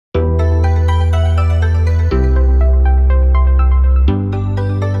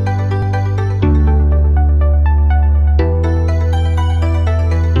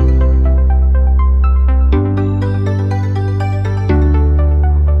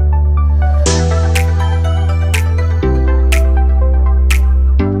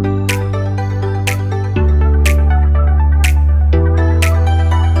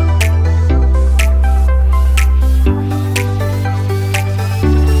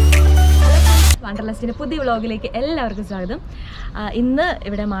വണ്ടർലസ്റ്റിൻ്റെ പുതിയ വ്ളോഗിലേക്ക് എല്ലാവർക്കും സ്വാഗതം. ഇന്ന്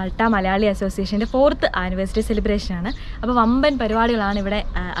ഇവിടെ മാൾട്ട മലയാളി അസോസിയേഷൻ്റെ 4th ആനിവേഴ്സറി സെലിബ്രേഷനാണ്. അപ്പോൾ വമ്പൻ പരിപാടികളാണ് ഇവിടെ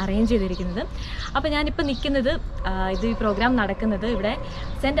അറേഞ്ച് ചെയ്തിരിക്കുന്നത്. അപ്പോൾ ഞാനിപ്പോൾ നിൽക്കുന്നത് ഈ പ്രോഗ്രാം നടക്കുന്നത് ഇവിടെ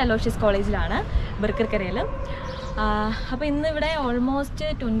സെൻറ്റ് അലോഷ്യസ് കോളേജിലാണ്, ബർക്കർക്കരയിൽ. അപ്പോൾ ഇന്ന് ഇവിടെ ഓൾമോസ്റ്റ്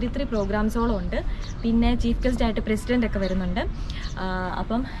 23 പ്രോഗ്രാംസോളം ഉണ്ട്. പിന്നെ ചീഫ് ഗസ്റ്റായിട്ട് പ്രസിഡൻ്റ് ഒക്കെ വരുന്നുണ്ട്.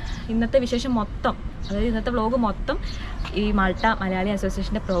 അപ്പം ഇന്നത്തെ വിശേഷം മൊത്തം, അതായത് ഇന്നത്തെ വ്ളോഗ് മൊത്തം ഈ മാൾട്ട മലയാളി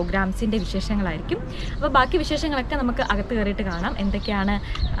അസോസിയേഷൻ്റെ പ്രോഗ്രാംസിൻ്റെ വിശേഷങ്ങളായിരിക്കും. അപ്പോൾ ബാക്കി വിശേഷങ്ങളൊക്കെ നമുക്ക് അകത്ത് കയറിയിട്ട് കാണാം. എന്തൊക്കെയാണ്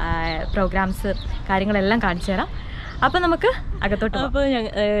പ്രോഗ്രാംസ്, കാര്യങ്ങളെല്ലാം കാണിച്ചു തരാം. അപ്പോൾ നമുക്ക് അകത്തോട്ട്. അപ്പോൾ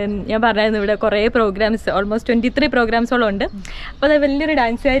ഞാൻ പറഞ്ഞായിരുന്നു ഇവിടെ കുറേ പ്രോഗ്രാംസ്, ഓൾമോസ്റ്റ് 23 പ്രോഗ്രാംസോളം ഉണ്ട്. അപ്പോൾ അത് വലിയൊരു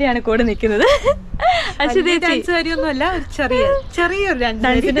ഡാൻസുകാരിയാണ് കൂടെ നിൽക്കുന്നത്. ഡാൻസുകാരിയൊന്നുമല്ല, ചെറിയൊരു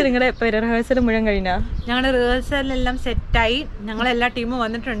ഡാൻസിൻ്റെ നിങ്ങളുടെ റിഹേഴ്സൽ മുഴുവൻ കഴിഞ്ഞാൽ? ഞങ്ങളുടെ റിഹേഴ്സലെല്ലാം സെറ്റായി, ഞങ്ങളെല്ലാ ടീമും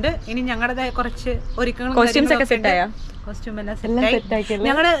വന്നിട്ടുണ്ട്. ഇനി ഞങ്ങളുടെ കുറച്ച് ഒരുക്കങ്ങളും കോസ്റ്റ്യൂംസ് ഒക്കെ സെറ്റായോ? കോസ്റ്റ്യൂം എല്ലാം സെറ്റായി.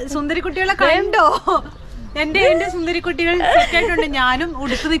 ഞങ്ങളുടെ സുന്ദരി കുട്ടികളെ കണ്ടോ? എന്റെ സുന്ദരിക്കുട്ടികൾ സെറ്റായിട്ടുണ്ട്. ഞാനും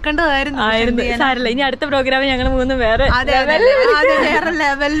ഉടുത്ത് നിൽക്കേണ്ടതായിരുന്നു. സാരല്ല, ഇനി അടുത്ത പ്രോഗ്രാം ഞങ്ങൾ മൂന്നും വേറെ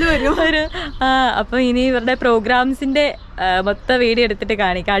ലെവലിൽ വരും. അപ്പൊ ഇനി ഇവരുടെ പ്രോഗ്രാംസിന്റെ മൊത്തം വീഡിയോ എടുത്തിട്ട്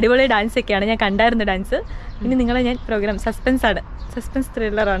കാണിക്കാം. അടിപൊളി ഡാൻസ് ഒക്കെയാണ്, ഞാൻ കണ്ടായിരുന്നു ഡാൻസ്. ഇനി നിങ്ങളെ ഞാൻ പ്രോഗ്രാം സസ്പെൻസ് ആണ്, സസ്പെൻസ്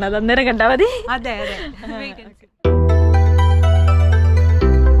ത്രില്ലറാണ്, അത് അന്നേരം കണ്ടാൽ മതി. അതെ അതെ.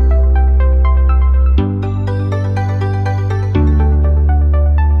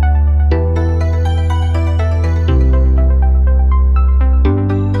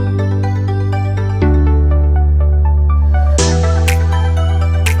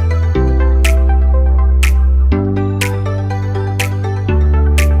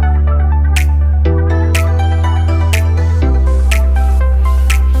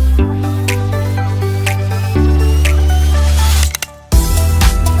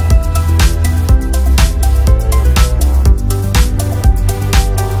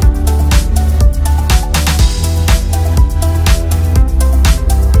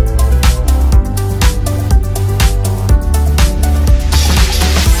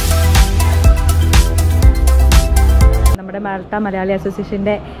 മാൾട്ട മലയാളി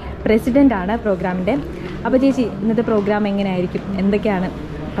അസോസിയേഷൻ്റെ പ്രസിഡൻ്റാണ് പ്രോഗ്രാമിൻ്റെ. അപ്പോൾ ചേച്ചി, ഇന്നത്തെ പ്രോഗ്രാം എങ്ങനെയായിരിക്കും, എന്തൊക്കെയാണ്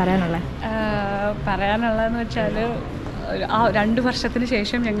പറയാനുള്ളത്? പറയാനുള്ളതെന്ന് വെച്ചാൽ, 2 വർഷത്തിന്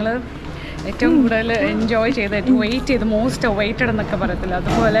ശേഷം ഞങ്ങൾ ഏറ്റവും കൂടുതൽ എൻജോയ് ചെയ്ത്, ഏറ്റവും വെയിറ്റ് ചെയ്ത്, മോസ്റ്റ് അവൈറ്റഡ് എന്നൊക്കെ പറയത്തില്ല,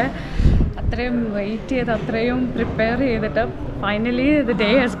 അതുപോലെ അത്രയും വെയിറ്റ് ചെയ്ത്, അത്രയും പ്രിപ്പയർ ചെയ്തിട്ട് finally the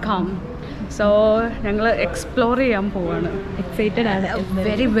day has come. So ഞങ്ങൾ എക്സ്പ്ലോർ ചെയ്യാൻ പോവാണ്. എക്സൈറ്റഡ് ആണ്,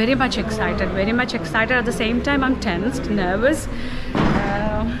 very much excited. At the same time I M tensed, nervous.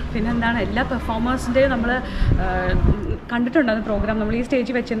 പിന്നെന്താണ്, എല്ലാ പെർഫോമേഴ്സിൻ്റെയും നമ്മൾ കണ്ടിട്ടുണ്ടായിരുന്നു പ്രോഗ്രാം. നമ്മൾ ഈ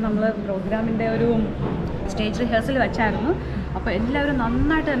സ്റ്റേജിൽ വെച്ചിരുന്നു, നമ്മൾ പ്രോഗ്രാമിൻ്റെ ഒരു സ്റ്റേജ് റിഹേഴ്സൽ വെച്ചായിരുന്നു. അപ്പോൾ എല്ലാവരും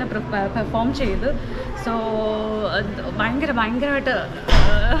നന്നായിട്ട് തന്നെ പെർഫോം ചെയ്ത്. സോ ഭയങ്കരമായിട്ട്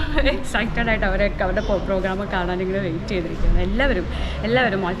എക്സൈറ്റഡ് ആയിട്ട് അവരുടെ പ്രോഗ്രാം കാണാൻ ഇങ്ങനെ വെയിറ്റ് ചെയ്തിരിക്കുന്നത് എല്ലാവരും.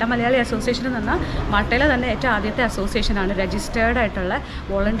 മാൾട്ട മലയാളി അസോസിയേഷൻ എന്ന് പറഞ്ഞാൽ മാൾട്ടയിലെ തന്നെ ഏറ്റവും ആദ്യത്തെ അസോസിയേഷനാണ്, രജിസ്റ്റേർഡ് ആയിട്ടുള്ള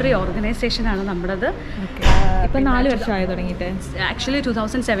വോളണ്ടറി ഓർഗനൈസേഷനാണ് നമ്മുടേത്. ഇപ്പം 4 വർഷമായി തുടങ്ങിയിട്ട്. ആക്ച്വലി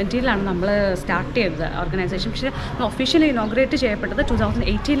 2017 നമ്മൾ സ്റ്റാർട്ട് ചെയ്തത് ഓർഗനൈസേഷൻ. പക്ഷേ ഒഫീഷ്യലി ഇനോഗ്രേറ്റ് ചെയ്യപ്പെട്ടത്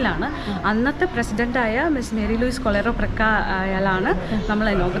 2018 അന്നത്തെ പ്രസിഡൻ്റായ മിസ് മേരി ലൂയിസ് കൊളേറോ പ്രക്ക അയാളാണ് നമ്മൾ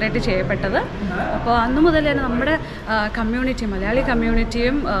ഇനോഗ്രേറ്റ് ചെയ്യപ്പെട്ടത്. അപ്പോൾ അന്ന് മുതൽ തന്നെ നമ്മുടെ കമ്മ്യൂണിറ്റി, മലയാളി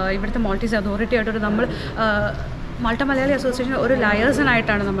കമ്മ്യൂണിറ്റിയും ഇവിടുത്തെ മോൾട്ടീസ് അതോറിറ്റിയായിട്ടൊരു നമ്മൾ മാൾട്ട മലയാളി അസോസിയേഷൻ ഒരു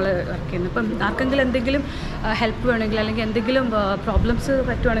ലയേഴ്സനായിട്ടാണ് നമ്മൾ വർക്ക് ചെയ്യുന്നത്. ഇപ്പം ആർക്കെങ്കിലും എന്തെങ്കിലും ഹെൽപ്പ് വേണമെങ്കിൽ, അല്ലെങ്കിൽ എന്തെങ്കിലും പ്രോബ്ലംസ്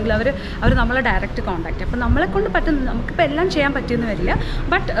പറ്റുവാണെങ്കിൽ അവർ നമ്മളെ ഡയറക്റ്റ് കോൺടാക്റ്റ്. അപ്പം നമ്മളെ കൊണ്ട് പറ്റുന്ന, നമുക്കിപ്പോൾ എല്ലാം ചെയ്യാൻ പറ്റിയെന്ന് വരില്ല,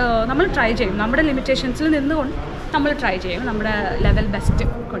 ബട്ട് നമ്മൾ ട്രൈ ചെയ്യും. നമ്മുടെ ലിമിറ്റേഷൻസിൽ നിന്നുകൊണ്ട് നമ്മൾ ട്രൈ ചെയ്യും നമ്മുടെ ലെവൽ ബെസ്റ്റ്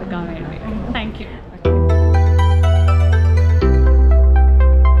കൊടുക്കാൻ വേണ്ടി. Thank you.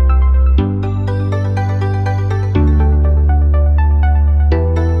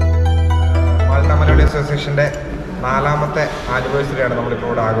 മാൾട്ട മലയാളി അസോസിയേഷൻ്റെ 4ാമത്തെ ആനിവേഴ്സറിയാണ് നമ്മളിപ്പോൾ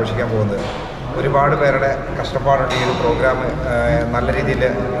ഇവിടെ ആഘോഷിക്കാൻ പോകുന്നത്. ഒരുപാട് പേരുടെ കഷ്ടപ്പാടുണ്ട് ഈ ഒരു പ്രോഗ്രാം നല്ല രീതിയിൽ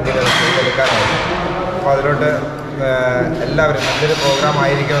ഇങ്ങനെ ചെയ്തെടുക്കാനായിട്ട്. അപ്പോൾ അതിലോട്ട് എല്ലാവരും നല്ലൊരു പ്രോഗ്രാം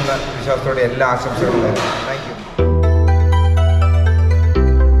ആയിരിക്കുമെന്ന വിശ്വാസത്തോടെ എല്ലാ ആശംസകളും തരും. Thank you.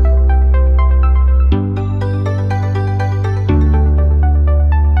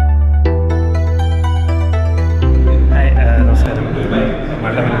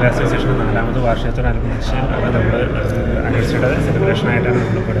 Malta Malayali association 4ാമത് വാർഷികത്തോടനുബന്ധിച്ച് നമ്മൾ ആനിവേഴ്സറിയുടെ സെലിബ്രേഷനായിട്ടാണ്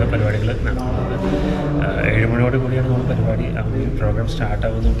നമ്മളിവിടെ പരിപാടികൾ നടത്തുന്നത്. 7 മണിയോട് കൂടിയാണ് നമ്മൾ പരിപാടി പ്രോഗ്രാം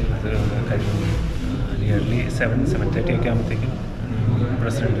സ്റ്റാർട്ടാവുന്നത്. കഴിയുന്നു നിയർലി 7:30 ഒക്കെ ആകുമ്പോഴത്തേക്കും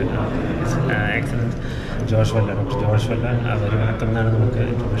പ്രസിഡൻറ്റ് എക്സലൻസ് ഡോക്ടർ ജോഷ് വല്ല വരുമാനത്തുനിന്നാണ് നമുക്ക്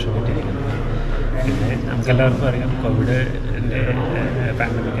ഇൻഫർമേഷൻ കിട്ടിയിരിക്കുന്നത്. പിന്നെ നമുക്കെല്ലാവർക്കും അറിയാം കോവിഡിൻ്റെ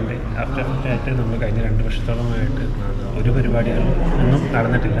പാൻഡമിക്കിൻ്റെ ആഫ്റ്റർ എഫക്റ്റായിട്ട് നമ്മൾ കഴിഞ്ഞ 2 വർഷത്തോളമായിട്ട് ഒരു പരിപാടികളും ഒന്നും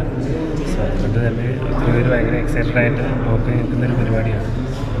നടന്നിട്ടില്ല. സോ അതുകൊണ്ട് തന്നെ ഒത്തിരി പേര് ഭയങ്കര എക്സൈറ്റഡ് ആയിട്ട് നോക്കി നിൽക്കുന്നൊരു പരിപാടിയാണ്.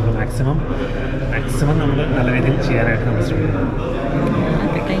 നമ്മൾ മാക്സിമം നമ്മൾ നല്ല രീതിയിൽ ചെയ്യാനായിട്ട് നമ്മൾ ശ്രമിക്കുന്നത്.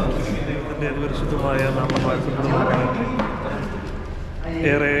 അതിപരിശുദ്ധമായ നാമവാഴ്ചപ്പെടുന്നതിനായിട്ട്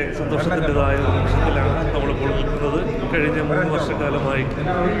ഏറെ സന്തോഷത്തിൻ്റെതായ ഒരു നിമിഷത്തിലാണ് നമ്മളിപ്പോൾ നിൽക്കുന്നത്. കഴിഞ്ഞ 3 വർഷക്കാലമായി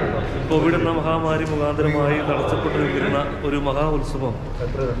കോവിഡ് എന്ന മഹാമാരി മുഖാന്തരമായി തടസ്സപ്പെട്ടിരിക്കുന്ന ഒരു മഹാ ഉത്സവം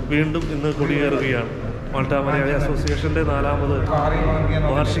വീണ്ടും ഇന്ന് കൊടിയേറുകയാണ്. മാൾട്ട മലയാളി അസോസിയേഷൻ്റെ 4ാമത്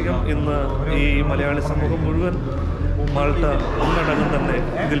വാർഷികം ഇന്ന് ഈ മലയാളി സമൂഹം മുഴുവൻ മാൾട്ട ഒന്നടങ്കം തന്നെ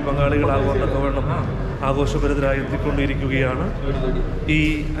ഇതിൽ പങ്കാളികളാകുന്ന തവണ ആഘോഷഭരിതരായി എത്തിക്കൊണ്ടിരിക്കുകയാണ്. ഈ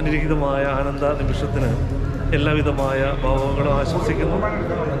അനുരഹിതമായ ആനന്ദ നിമിഷത്തിന് എല്ലാവിധമായ ഭാവങ്ങളും ആശംസിക്കുന്നു.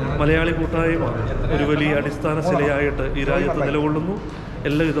 മലയാളി കൂട്ടായ്മ ഒരു വലിയ അടിസ്ഥാന ശിലയായിട്ട് ഈ രാജ്യത്ത് നിലകൊള്ളുന്നു.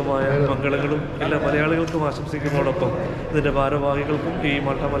 എല്ലാവിധമായ മംഗളങ്ങളും എല്ലാ മലയാളികൾക്കും ആശംസിക്കുന്നതോടൊപ്പം ഇതിൻ്റെ ഭാരവാഹികൾക്കും ഈ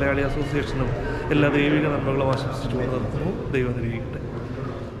മാൾട്ട മലയാളി അസോസിയേഷനും എല്ലാ ദൈവിക നന്മകളും ആശംസിച്ചുകൊണ്ട് നിർത്തുന്നു. ദൈവം അനുഗ്രഹിക്കട്ടെ.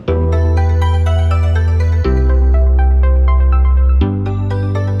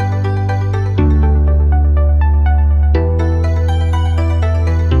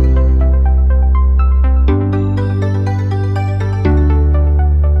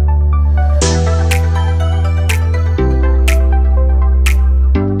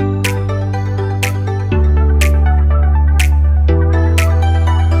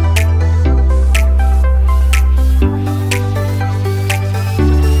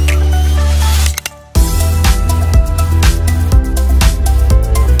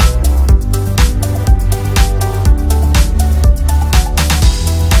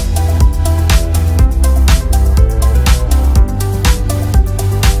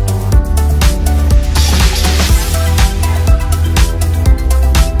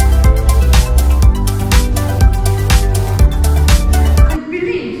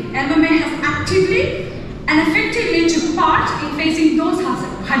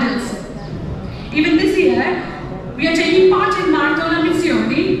 Even this year, we are taking part in Malta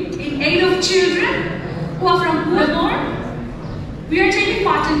Malayali in aid of children who are from poor. We are taking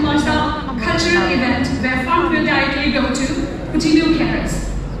part in Malta cultural event where fund will directly go to Kutinu carers.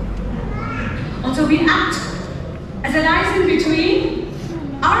 Also, we act as a liaison between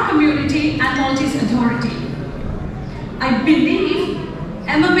our community and Maltese authority. I believe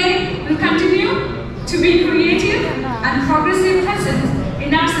MMA will continue to be creative and progressive presence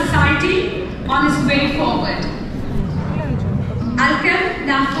in our society on its way forward. Alkem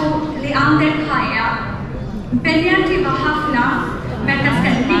Nafo Leander Kaya, Belianti Bahafna,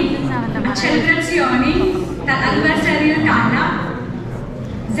 Metastelmi, a children's yoni, the adversarial Kana,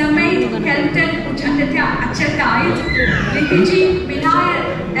 Zamaid Kelton Uchandatya Achatai, Litiji Bilaya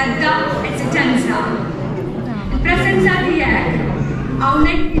Edda, etc. The presence at the end, our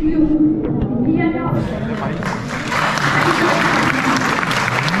next new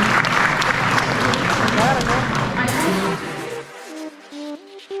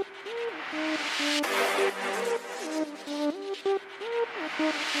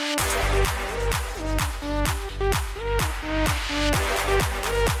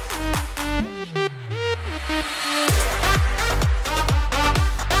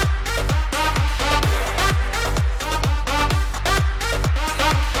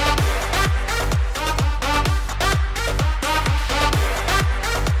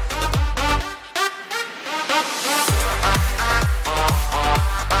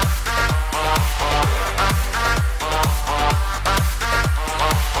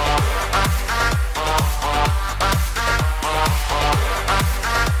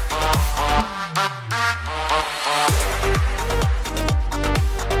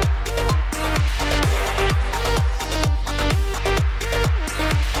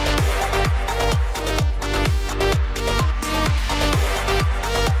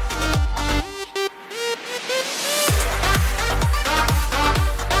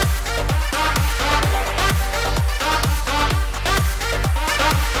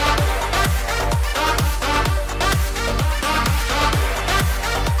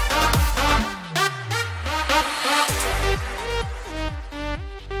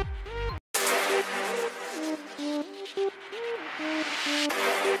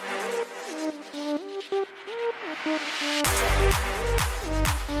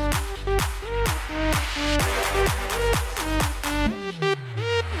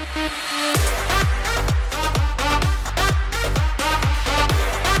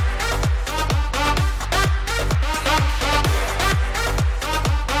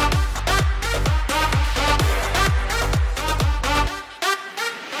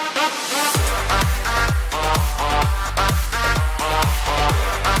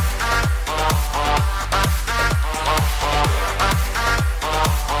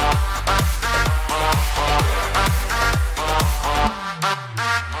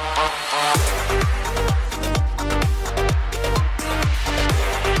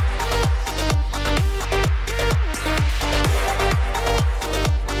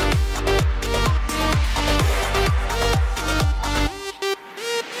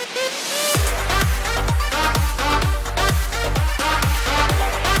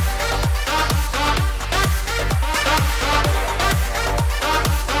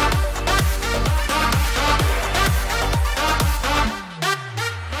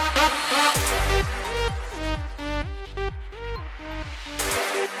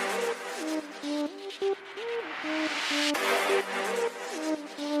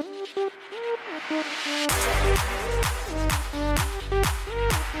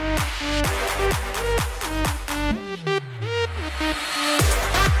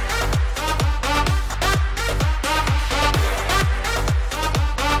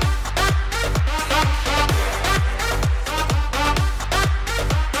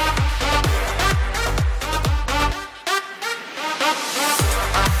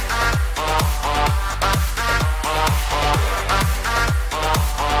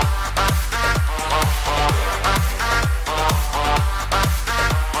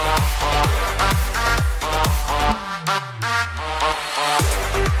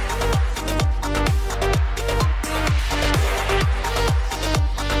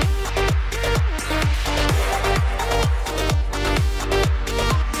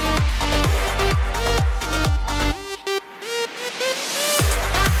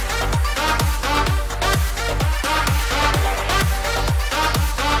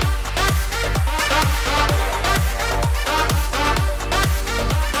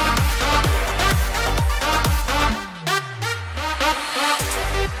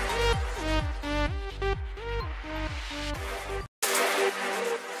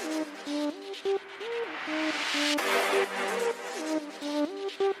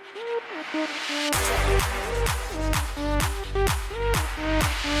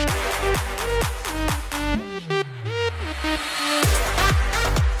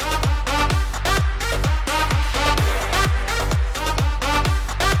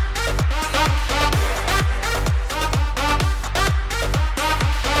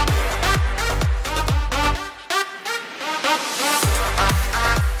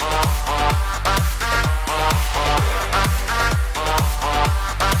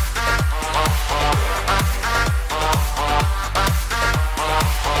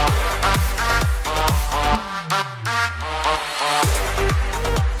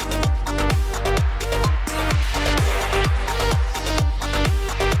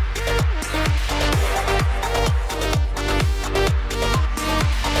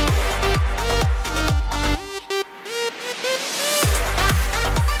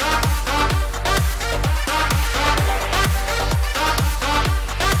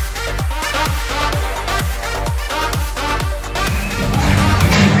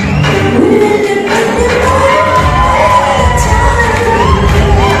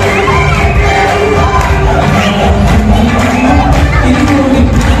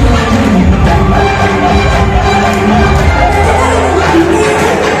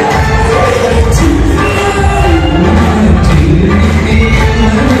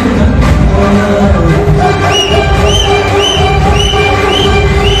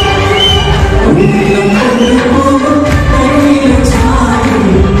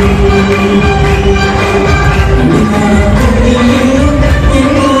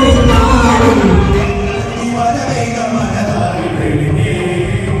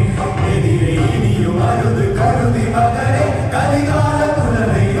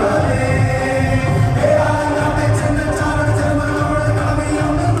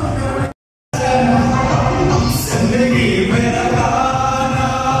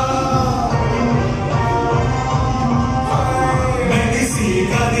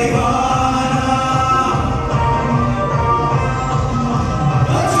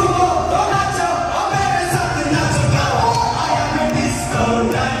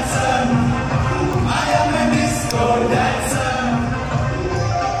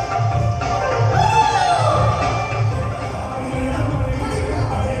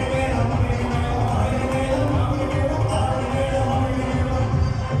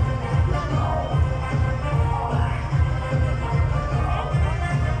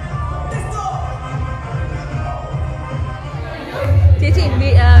ചേച്ചി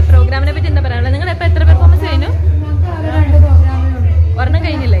പ്രോഗ്രാമിനെ പറ്റി എന്താ പറയാനുള്ളത്? നിങ്ങൾ ഇപ്പൊ എത്ര performance കഴിഞ്ഞു? ഒരെണ്ണം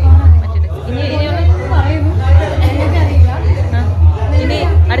കഴിഞ്ഞില്ലേ? ഇനി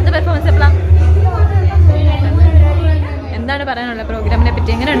അടുത്ത പെർഫോമൻസ് എപ്പോഴാ? എന്താണ് പറയാനുള്ളത് പ്രോഗ്രാമിനെ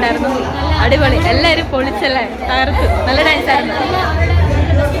പറ്റി? എങ്ങനെ ഉണ്ടായിരുന്നു? അടിപൊളി, എല്ലാവരും പൊളിച്ചല്ലേ? തകർത്തു, നല്ല ഡാൻസ് ആയിരുന്നു.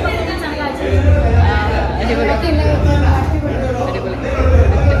 അടിപൊളി അടിപൊളി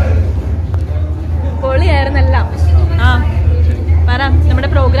പൊളിയായിരുന്നെല്ലാം. ആ പറ, നമ്മുടെ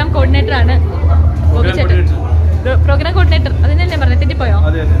പ്രോഗ്രാം കോർഡിനേറ്റർ ആണ് ഗോപിച്ചേട്ടൻ. പ്രോഗ്രാം കോർഡിനേറ്റർ അത് തന്നെ പറഞ്ഞത്, തെറ്റിപ്പോയോ?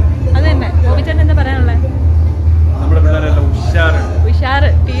 അത് തന്നെ. ഗോപിച്ചേട്ടൻ എന്താ പറയാനുള്ളത്? ഉഷാറ്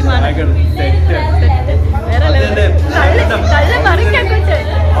ടീമാണ്. വേറെ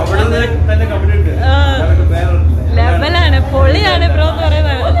ലെവലാണ്, പൊളിയാണ് ബ്രോ എന്ന്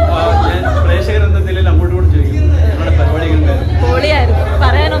പറയുന്നത്. പൊളിയായിരുന്നു,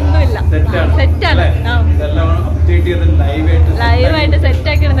 പറയാനൊന്നുമില്ല. സെറ്റാണ്, ലൈവായിട്ട്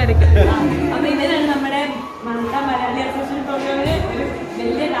സെറ്റാക്കി ഇടുന്നതായിരിക്കും. അപ്പൊ ഇതിനാണ് നമ്മുടെ മൾട്ട മലയാളി അസോസിയേഷൻ പ്രോഗ്രാമിന് ഒരു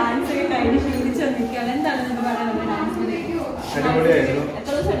വലിയ ഡാൻസ് ഒക്കെ കഴിഞ്ഞ് ക്ഷീണിച്ച് വന്നിരിക്കുകയാണ്. എന്താണ് നിങ്ങൾക്ക് പറയാനുള്ളത് ഡാൻസിനെ?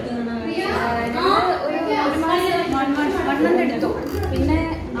 എത്ര ദിവസം എടുത്തു? എടുത്തു. പിന്നെ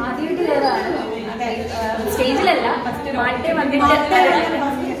ആദ്യമായിട്ട് കയറാണ്, സ്റ്റേജിലല്ല, മാൾട്ടയിൽ വന്നിട്ട്.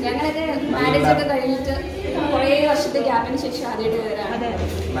 ഞങ്ങളൊക്കെ മാരേജ് ഒക്കെ കഴിഞ്ഞിട്ട് കുറേ വർഷത്തെ ഗ്യാപ്പിന് ശേഷം ആദ്യമായിട്ട് കയറാണ്.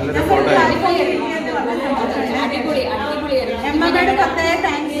 അടിപൊളിയായിരുന്നു. എല്ലാവരും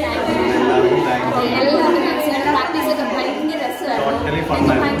പ്രാക്ടീസ് ഒക്കെ ഭയങ്കര രസമായിരുന്നു.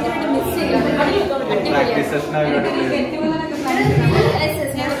 ഭയങ്കരമായിട്ട് മിസ് ചെയ്യാം.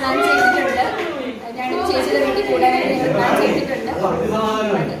 ഞങ്ങൾ പ്ലാൻ ചെയ്തിട്ടുണ്ട്. ഞാൻ ചേച്ചിയുടെ വീട്ടിൽ കൂടാനായിട്ട് ഞങ്ങൾ പ്ലാൻ ചെയ്തിട്ടുണ്ട്.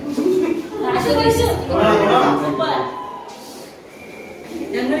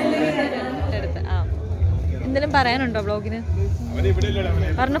 എന്തെങ്കിലും പറയാനുണ്ടോ ബ്ലോഗിന്?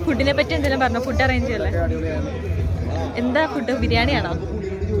 പറഞ്ഞ ഫുഡിനെ പറ്റി എന്തെങ്കിലും പറഞ്ഞോ? ഫുഡ് അറേഞ്ച് ചെയ്യല്ലേ? എന്താ ഫുഡ്? ബിരിയാണിയാണോ?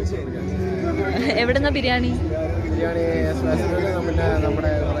 എവിടുന്ന ബിരിയാണി?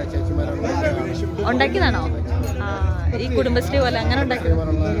 ഉണ്ടാക്കിയതാണോ? ആ, ഈ കുടുംബശ്രീ പോലെ അങ്ങനെ ഉണ്ടാക്കിയതല്ലേ?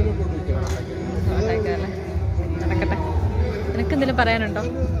 നടക്കട്ടെ. നിനക്ക് എന്തെങ്കിലും പറയാനുണ്ടോ?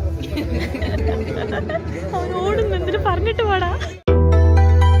 അവനോടുന്നു, എന്തെങ്കിലും പറഞ്ഞിട്ട് പാടാ.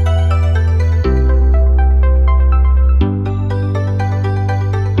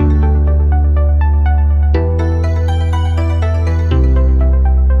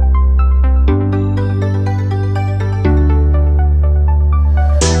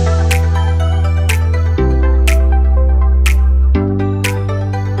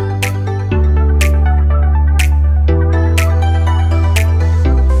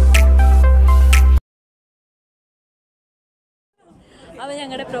 അപ്പോൾ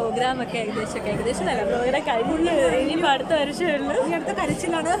ഞങ്ങളുടെ പ്രോഗ്രാമൊക്കെ ഏകദേശം നല്ല പ്രോഗ്രാം കഴിഞ്ഞ് ഇനിയിപ്പോൾ അടുത്ത വർഷമുള്ളൂ. ഈ അടുത്ത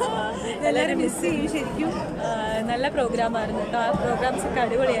കരച്ചിലാണ്, എല്ലാവരും മിസ് ചെയ്യും. ശരിക്കും നല്ല പ്രോഗ്രാമായിരുന്നു കേട്ടോ. ആ പ്രോഗ്രാംസ് ഒക്കെ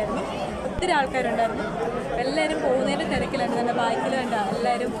അടിപൊളിയായിരുന്നു. ഒത്തിരി ആൾക്കാരുണ്ടായിരുന്നു. എല്ലാവരും പോകുന്നതിൻ്റെ തിരക്കിലാണ്. നല്ല ബാക്കിൽ കണ്ട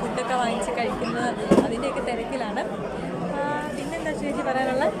എല്ലാവരും ഫുഡൊക്കെ വാങ്ങിച്ച് കഴിക്കുന്നത് അതിൻ്റെയൊക്കെ തിരക്കിലാണ്. പിന്നെന്താ ചേച്ചി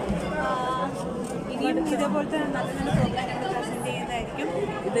പറയാനുള്ള? ഇനിയും ഇതേപോലത്തെ നല്ല നല്ല പ്രോഗ്രാം ഞങ്ങൾ പ്രസന്റ് ചെയ്യുന്നതായിരിക്കും.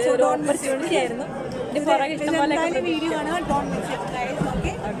 ഇത് ഒരു ഓപ്പർച്യൂണിറ്റി ആയിരുന്നു. വീഡിയോ കാണുക.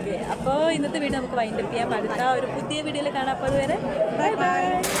 ഓക്കെ, അപ്പോൾ ഇന്നത്തെ വീഡിയോ നമുക്ക് വൈൻഡപ്പ് ചെയ്യാം. അടുത്ത ഒരു പുതിയ വീഡിയോയിൽ കാണാം. അപ്പോൾ അതുവരെ ബൈ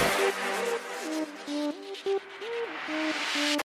ബൈ.